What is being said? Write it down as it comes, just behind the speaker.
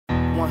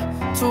1,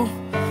 2,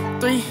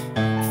 3,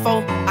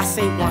 4. I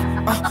say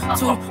 1,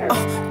 2,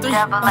 3,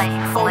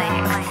 4.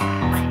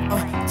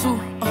 2,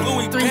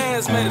 Louie 3,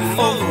 Bandz made it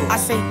 4. low. I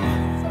say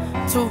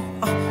 2,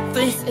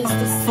 3,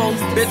 4.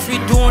 Bitch,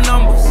 we doing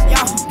numbers.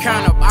 Yeah.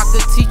 Count up, I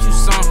could teach you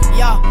something.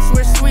 Yeah,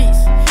 switch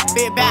sweets,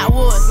 big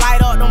backwoods,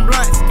 light up them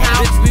blunts.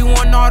 Bitch, we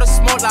want all the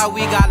smoke like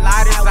we got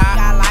lighters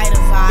out.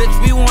 Bitch,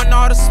 we want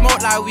all the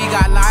smoke like we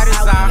got lighters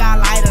out.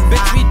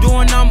 Bitch, we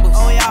doing numbers.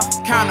 Oh yeah.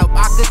 Count up,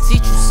 I could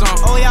teach you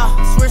something. Oh yeah,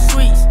 switch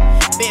sweets,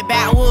 big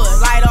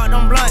backwoods, light up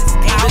them blunts.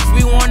 Bitch,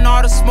 we want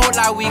all the smoke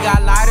like we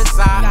got lighters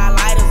out.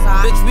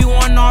 Bitch, we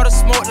want all the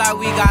smoke like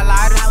we got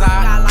lighters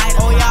out.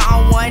 Oh yeah,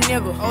 I'm one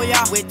nigga. Oh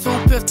yeah, with 2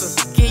 pistols,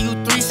 give you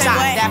 3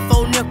 shots. That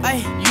 4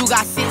 nigga. You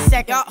got 6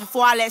 seconds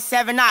before I let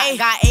 7 out.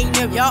 Got 8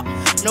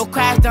 niggas. No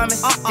crash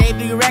dummies, they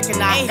be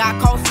recognized.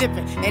 Got caught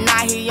slipping, and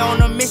now he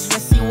on a mission to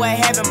see what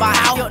heaven by.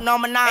 Out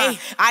number 9,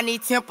 I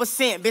need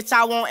 10%, bitch.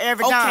 I want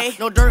every dime.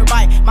 No dirt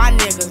bike, my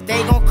niggas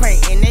they gon'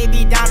 crank and they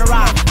be down the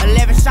ride.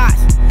 11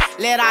 shots,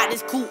 let out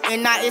this coupe,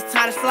 and now it's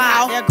time to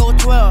fly. There go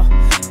 12,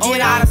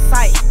 get out of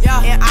sight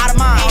and out of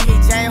mind. On me,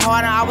 James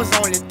Harden, I was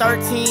only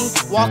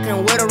 13,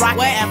 walking with a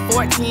rocket at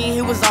 14.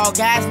 He was all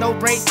gas, no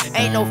brakes,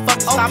 ain't no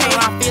fucking stopping.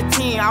 Around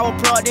 15, I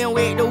was plugged in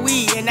with the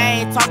weed, and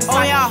I ain't talking.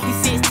 He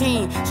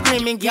 16,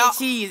 screaming get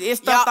cheese, it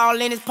stuffed all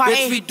in his pocket.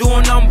 Bitch, we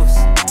doing numbers.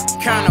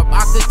 Count up,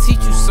 I could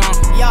teach you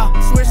something. Yeah,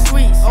 switch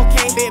sweets,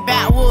 okay, big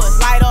backwoods,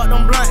 light up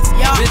them blunts.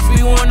 Yeah, bitch,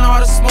 we want all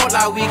the smoke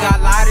like we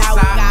got lighters out.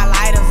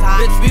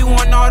 Bitch, we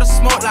want all the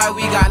smoke like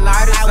we got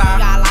lighters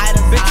out.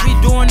 Bitch, we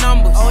doing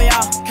numbers. Oh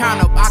yeah,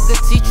 count up, I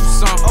could teach you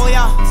something. Oh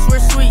yeah,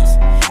 switch sweets,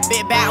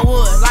 big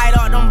backwoods, light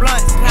up them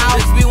blunts.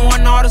 Bitch, we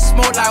want all the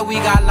smoke like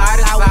we got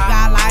lighters out.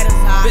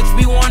 Bitch,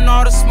 we want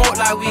all the smoke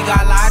like we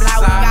got lighters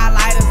out.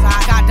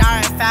 Got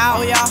Darren foul,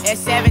 oh yeah, at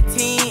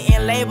 17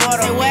 and labeled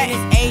the wet is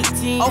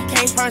 18.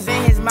 Okay, turns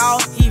in his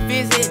mouth, he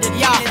visit the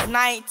dentist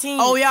 19.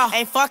 Oh yeah,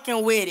 ain't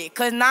fucking with it,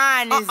 cause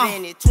 9 is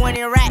in it.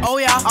 20 racks, oh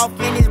yeah, off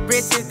in his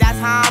britches, that's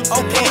how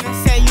I'm okay.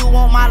 Say you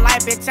want my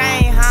life, bitch,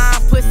 I ain't high.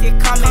 Pussy,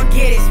 come and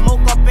get it.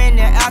 Smoke up in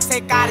the air,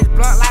 take out his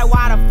blunt like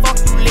why the fuck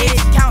you lit it?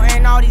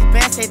 Counting all these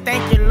bands, say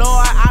thank you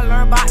Lord. I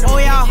learned about the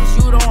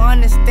bitches, you don't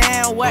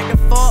understand what the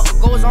fuck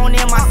goes on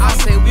in my I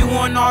say we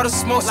want all the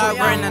smoke like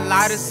bring the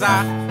lighters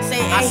out.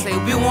 I say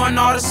we want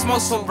all the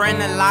smoke, so bring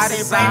the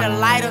lighters out.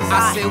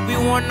 I say we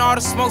want all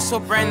the smoke, so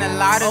bring the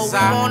lighters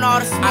out.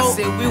 I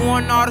say we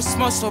want all the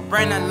smoke, so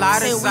bring the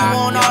lighters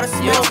out.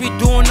 Bitch, we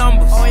doing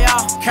numbers. Oh yeah,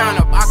 count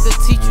up, I could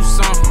teach you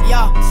something.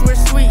 Yeah, switch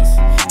sweets,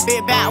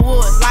 big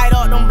backwoods, light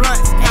up them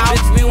blunts.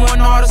 Bitch, we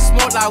want all the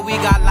smoke like we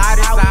got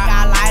lighters out.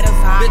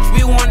 Bitch,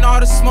 we want all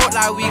the smoke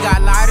like we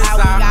got lighters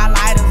out.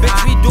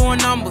 Bitch, we doing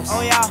numbers.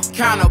 Oh yeah,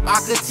 count up,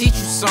 I could teach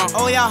you something.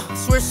 Oh yeah,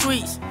 switch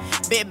sweets,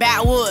 big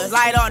backwoods,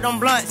 light up them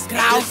blunts.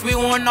 Bitch, we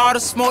want all the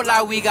smoke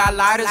like we got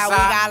lighters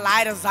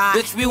out.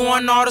 Bitch, we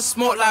want all the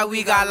smoke like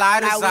we got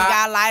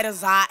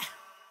lighters out.